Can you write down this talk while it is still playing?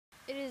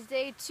is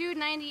day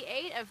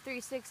 298 of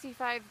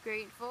 365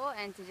 Grateful,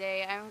 and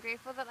today I'm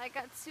grateful that I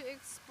got to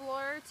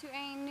explore to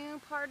a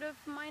new part of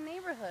my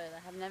neighborhood. I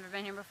have never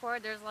been here before.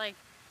 There's like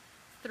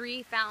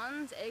 3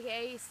 fountains,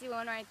 aka you see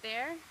one right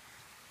there,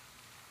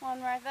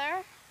 one right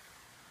there,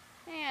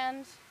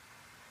 and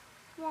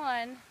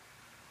one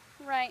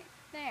right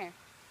there.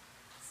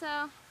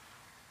 So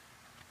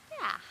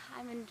yeah,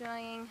 I'm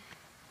enjoying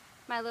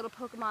my little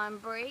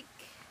Pokemon break,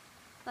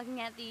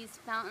 looking at these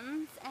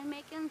fountains and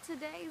making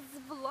today's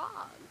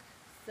vlog.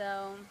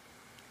 So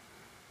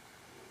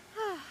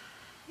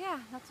yeah,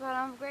 that's what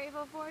I'm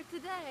grateful for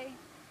today.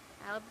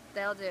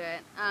 They'll do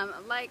it.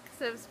 Like,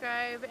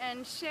 subscribe,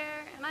 and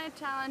share, and I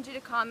challenge you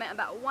to comment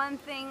about one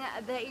thing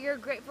that you're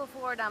grateful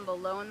for down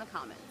below in the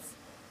comments.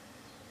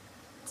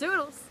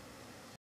 Toodles!